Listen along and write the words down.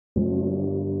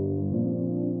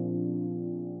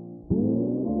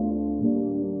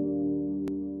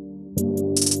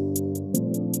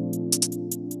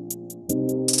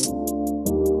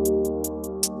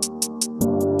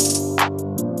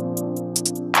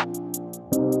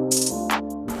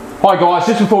Hi guys,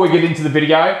 just before we get into the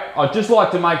video, I'd just like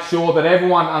to make sure that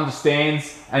everyone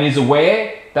understands and is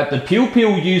aware that the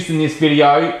peel used in this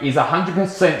video is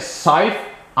 100% safe,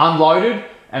 unloaded,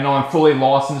 and I'm fully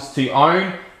licensed to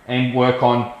own and work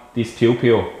on this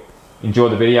peel. Enjoy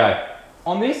the video.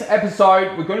 On this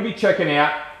episode, we're going to be checking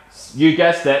out, you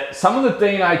guessed it, some of the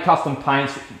DNA Custom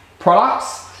Paints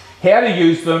products, how to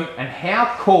use them, and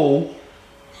how cool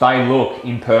they look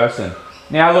in person.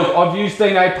 Now look, I've used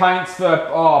DNA Paints for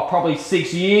probably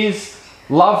 6 years,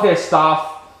 love their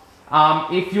stuff.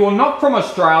 If you're not from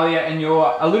Australia and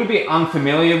you're a little bit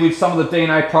unfamiliar with some of the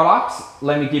DNA products,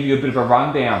 let me give you a bit of a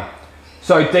rundown.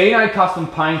 So DNA Custom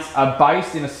Paints are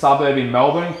based in a suburb in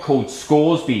Melbourne called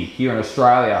Scoresby here in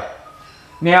Australia.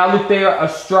 Now look, they're an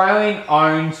Australian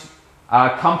owned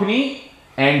company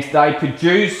and they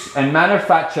produce and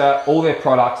manufacture all their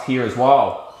products here as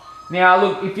well. Now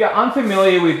look, if you're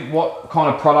unfamiliar with what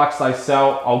kind of products they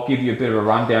sell, I'll give you a bit of a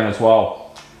rundown as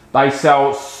well. They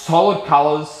sell solid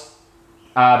colours,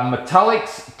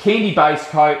 metallics, candy base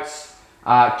coats,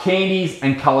 candies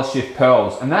and colour shift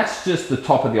pearls, and that's just the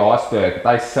top of the iceberg.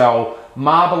 They sell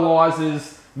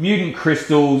marbleizers, mutant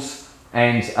crystals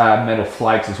and metal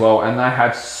flakes as well, and they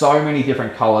have so many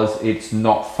different colours, it's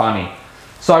not funny.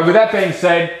 So with that being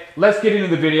said, let's get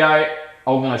into the video.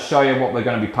 I'm going to show you what we're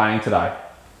going to be painting today.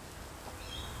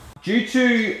 Due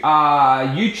to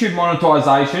YouTube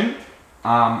monetization,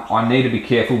 I need to be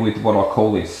careful with what I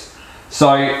call this.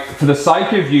 So for the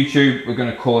sake of YouTube, we're going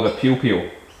to call it a peel.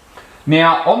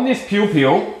 Now on this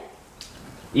peel,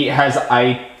 it has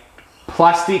a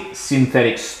plastic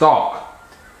synthetic stock.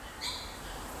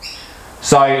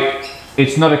 So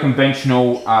it's not a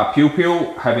conventional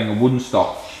peel having a wooden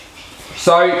stock.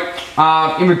 So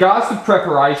in regards to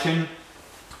preparation,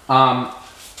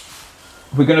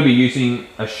 we're going to be using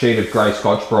a sheet of grey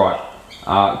Scotch-Brite.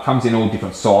 It comes in all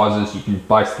different sizes. You can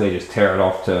basically just tear it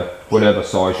off to whatever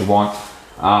size you want.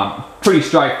 Pretty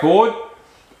straightforward.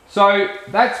 So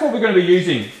that's what we're going to be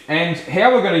using. And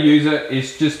how we're going to use it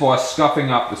is just by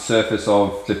scuffing up the surface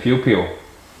of the peel.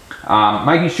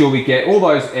 Making sure we get all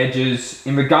those edges.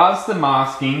 In regards to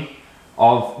masking,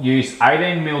 I've used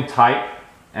 18mm tape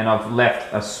and I've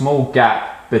left a small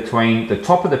gap between the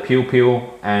top of the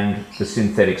peel and the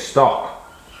synthetic stock.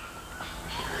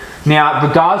 Now,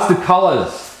 regards to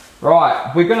colours,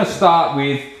 right, we're going to start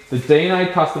with the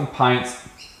DNA Custom Paints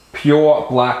Pure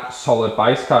Black Solid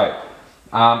Base Coat.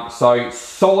 So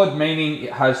solid meaning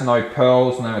it has no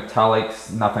pearls, no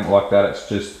metallics, nothing like that, it's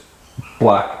just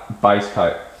black base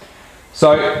coat.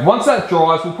 So once that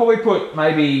dries, we'll probably put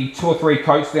maybe 2 or 3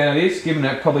 coats down of this, giving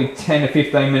it probably 10 to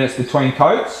 15 minutes between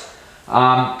coats.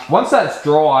 Once that's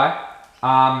dry,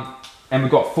 and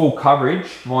we've got full coverage,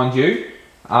 mind you,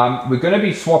 we're going to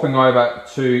be swapping over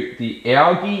to the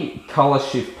Algae Colour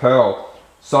Shift Pearl.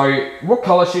 So what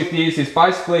Colour Shift is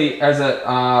basically, as it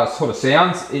sort of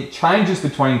sounds, it changes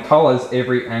between colours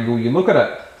every angle you look at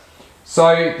it. So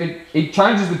it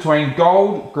changes between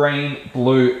gold, green,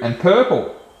 blue and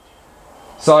purple.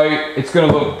 So it's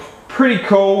going to look pretty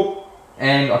cool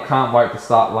and I can't wait to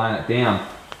start laying it down.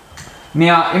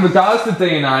 Now, in regards to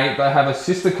DNA, they have a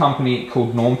sister company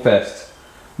called Normfest.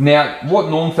 Now, what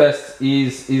Normfest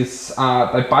is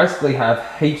they basically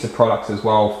have heaps of products as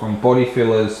well, from body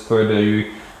fillers through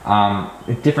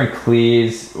to different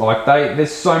clears. Like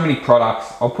there's so many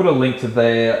products. I'll put a link to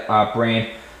their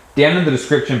brand down in the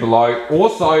description below.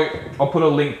 Also, I'll put a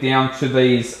link down to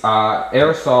these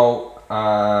aerosol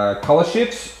color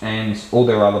shifts and all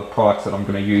their other products that I'm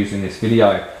going to use in this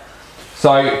video.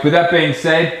 So with that being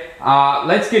said,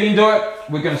 let's get into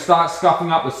it. We're going to start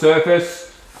scuffing up the surface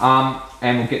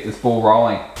and we'll get this ball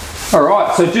rolling.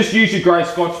 Alright, so just use your grey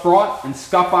Scotch-Brite and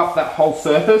scuff up that whole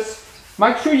surface.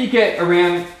 Make sure you get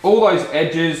around all those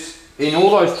edges, in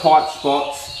all those tight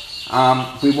spots.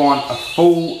 We want a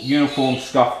full uniform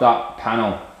scuffed up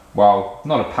panel. Well,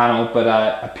 not a panel, but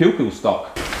a peel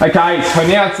stock. Okay, so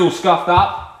now it's all scuffed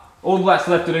up. All that's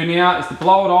left to do now is to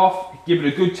blow it off, give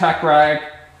it a good tack rag,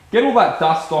 get all that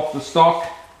dust off the stock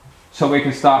so we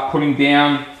can start putting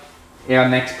down our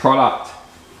next product.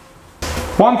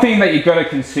 One thing that you've got to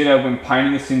consider when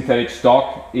painting a synthetic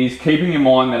stock is keeping in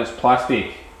mind that it's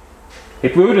plastic.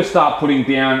 If we were to start putting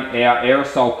down our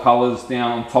aerosol colours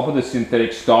down on top of the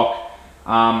synthetic stock,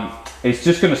 it's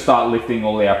just going to start lifting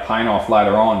all our paint off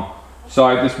later on.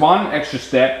 So there's one extra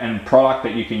step and product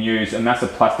that you can use, and that's a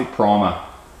plastic primer.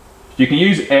 You can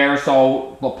use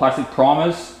aerosol plastic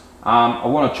primers. I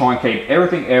want to try and keep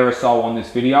everything aerosol on this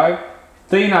video.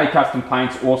 DNA Custom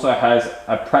Paints also has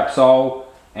a Prepsol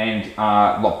and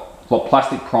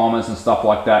plastic primers and stuff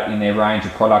like that in their range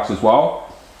of products as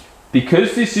well.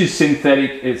 Because this is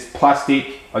synthetic, it's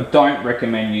plastic, I don't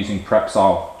recommend using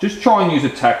Prepsol. Just try and use a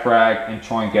tack rag and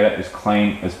try and get it as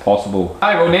clean as possible.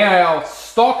 Okay, well now our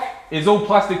stock is all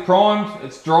plastic primed,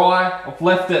 it's dry. I've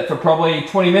left it for probably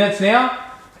 20 minutes now,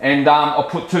 and I'll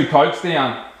put 2 coats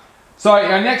down. So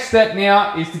our next step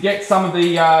now is to get some of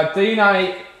the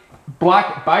DNA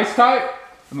black base coat,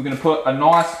 and we're going to put a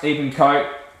nice even coat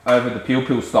over the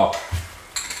peel stock.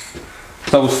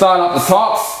 So we'll start up the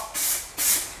top.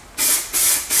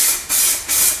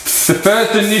 The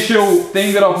first initial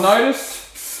thing that I've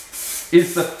noticed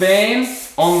is the fan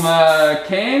on the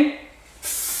can.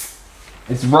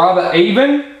 It's rather even,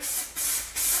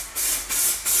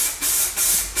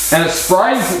 and it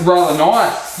sprays rather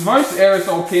nice. Most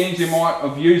aerosol cans you might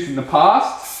have used in the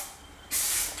past,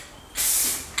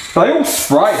 they all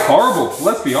spray horrible,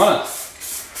 let's be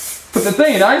honest. But the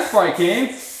DNA spray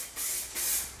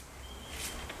cans,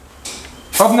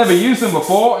 I've never used them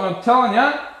before, and I'm telling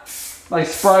you, they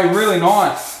spray really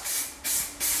nice.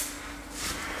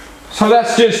 So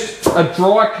that's just a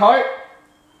dry coat,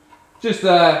 just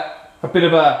a bit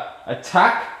of a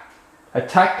tack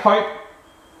coat.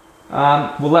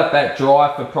 We'll let that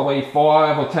dry for probably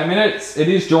 5 or 10 minutes. It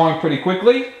is drying pretty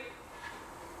quickly.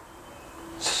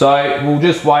 So we'll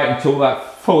just wait until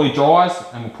that fully dries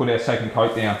and we'll put our second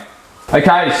coat down.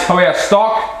 Okay, so our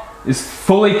stock is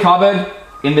fully covered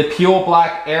in the pure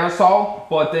black aerosol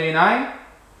by DNA.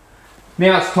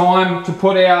 Now it's time to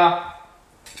put our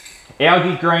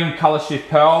Algae green colour shift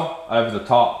pearl over the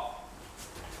top.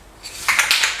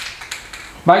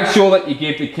 Make sure that you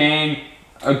give the can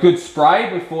a good spray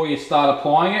before you start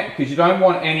applying it, because you don't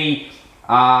want any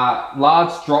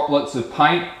large droplets of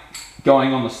paint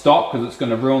going on the stock, because it's going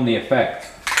to ruin the effect.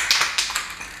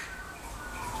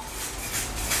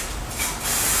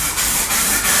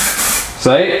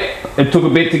 See, it took a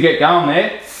bit to get going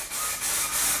there.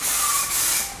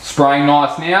 Spraying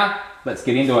nice now, let's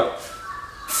get into it.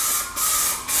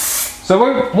 So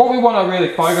what we want to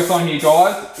really focus on here,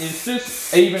 guys, is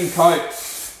just even coats.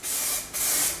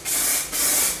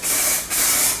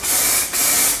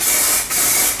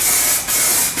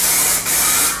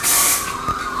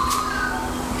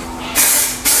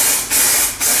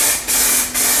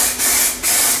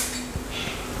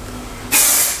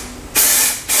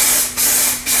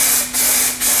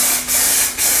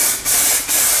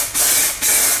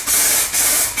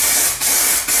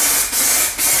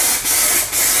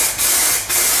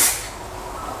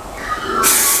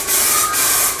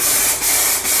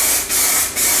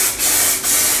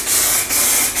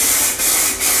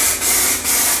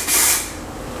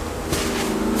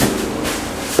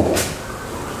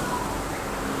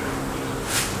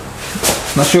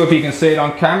 Not sure if you can see it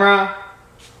on camera.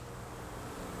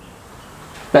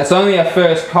 That's only our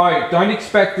first coat. Don't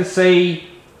expect to see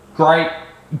great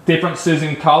differences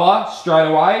in colour straight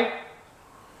away.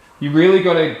 You really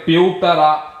got to build that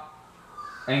up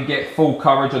and get full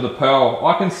coverage of the pearl.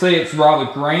 I can see it's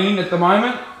rather green at the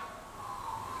moment,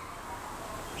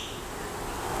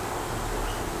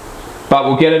 but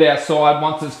we'll get it outside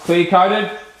once it's clear coated,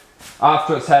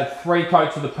 after it's had 3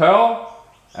 coats of the pearl,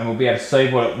 and we'll be able to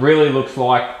see what it really looks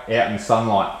like out in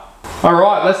sunlight.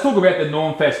 Alright, let's talk about the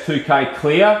Normfest 2K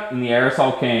Clear in the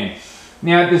aerosol can.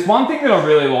 Now, there's one thing that I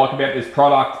really like about this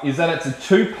product is that it's a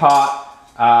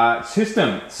 2-part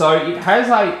system. So it has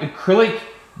a acrylic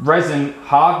resin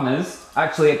hardeners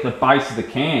actually at the base of the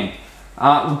can.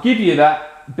 We'll give you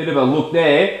that bit of a look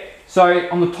there. So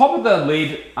on the top of the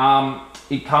lid,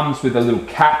 it comes with a little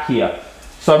cap here.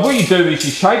 So what you do is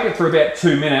you shake it for about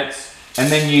 2 minutes, and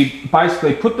then you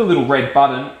basically put the little red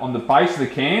button on the base of the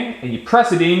can and you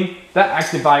press it in. That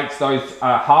activates those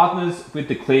hardeners with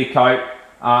the clear coat,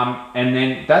 and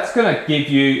then that's going to give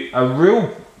you a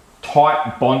real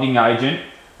tight bonding agent,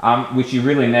 which you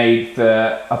really need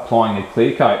for applying the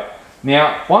clear coat.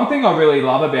 Now, one thing I really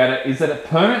love about it is that it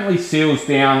permanently seals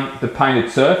down the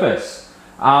painted surface,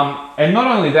 and not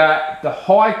only that, the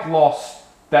high gloss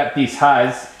that this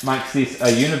has makes this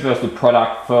a universal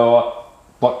product for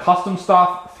like custom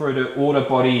stuff through to auto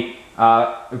body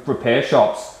repair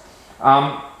shops.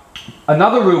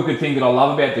 Another real good thing that I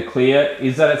love about the clear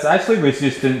is that it's actually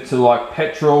resistant to like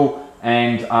petrol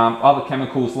and other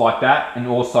chemicals like that, and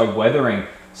also weathering.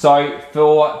 So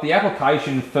for the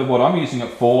application for what I'm using it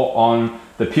for on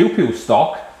the peel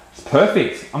stock, it's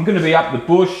perfect. I'm going to be up the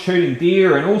bush shooting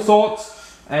deer and all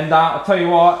sorts, and I'll tell you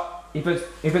what, if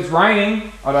it's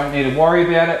raining, I don't need to worry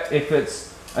about it. If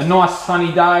it's a nice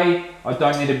sunny day, I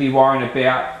don't need to be worrying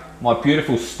about my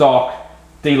beautiful stock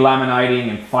delaminating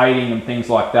and fading and things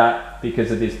like that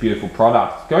because of this beautiful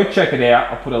product. Go check it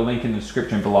out. I'll put a link in the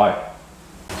description below.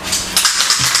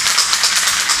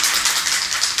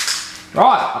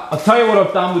 Right, I'll tell you what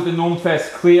I've done with the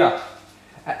Normfest Clear.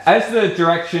 As the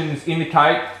directions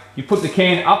indicate, you put the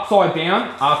can upside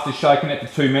down after shaking it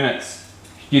for 2 minutes.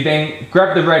 You then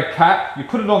grab the red cap, you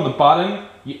put it on the button,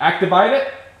 you activate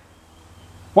it.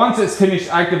 Once it's finished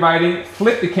activating,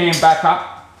 flip the can back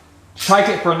up, shake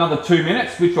it for another 2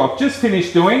 minutes, which I've just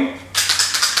finished doing.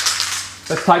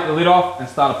 Let's take the lid off and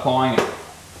start applying it.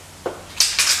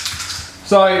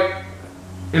 So,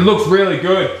 it looks really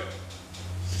good.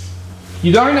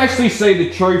 You don't actually see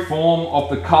the true form of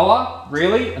the colour,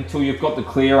 really, until you've got the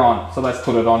clear on. So let's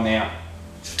put it on now.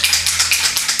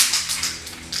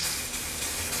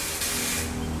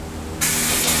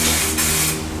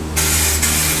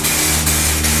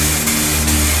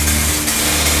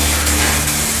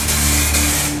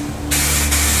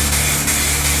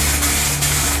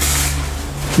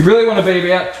 You really want to be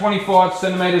about 25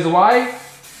 centimetres away.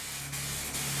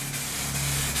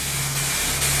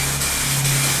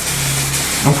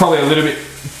 I'm probably a little bit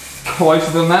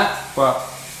closer than that, but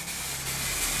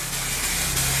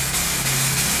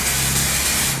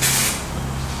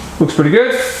looks pretty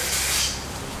good.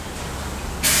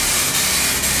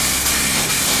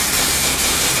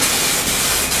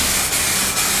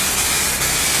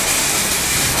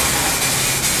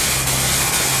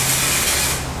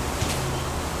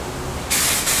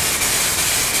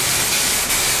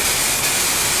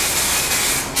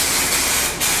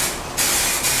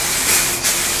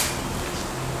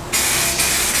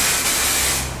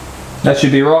 That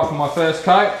should be right for my first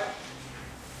coat.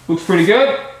 Looks pretty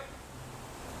good.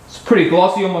 It's pretty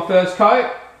glossy on my first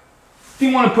coat.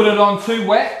 Didn't want to put it on too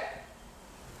wet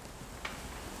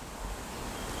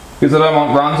because I don't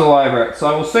want runs all over it.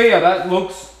 So we'll see how that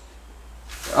looks.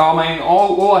 I mean,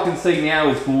 all I can see now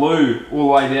is blue all the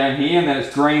way down here and then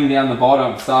it's green down the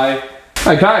bottom. So,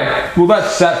 okay, well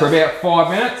that's sat for about 5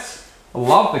 minutes. I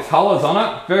love the colours on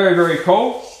it. Very, very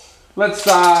cool. Let's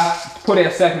put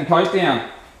our second coat down.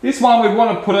 This one we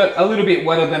want to put it a little bit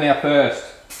wetter than our first.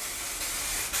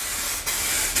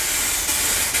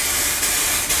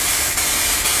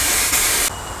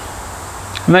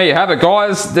 And there you have it,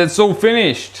 guys. That's all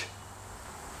finished.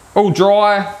 All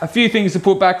dry. A few things to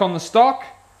put back on the stock.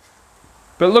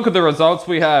 But look at the results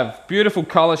we have. Beautiful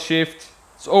colour shift.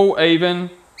 It's all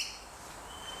even.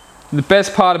 The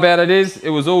best part about it is it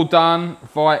was all done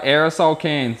via aerosol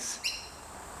cans.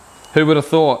 Who would have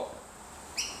thought?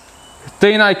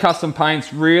 DNA Custom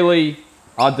Paints really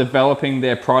are developing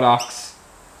their products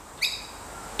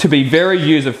to be very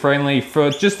user-friendly for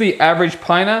just the average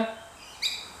painter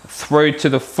through to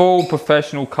the full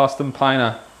professional custom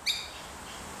painter.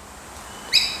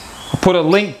 I'll put a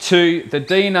link to the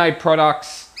DNA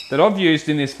products that I've used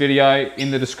in this video in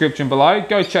the description below.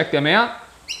 Go check them out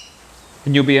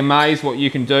and you'll be amazed what you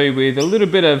can do with a little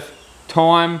bit of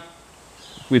time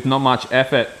with not much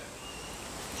effort.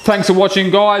 Thanks for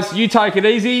watching, guys. You take it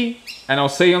easy and I'll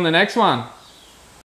see you on the next one.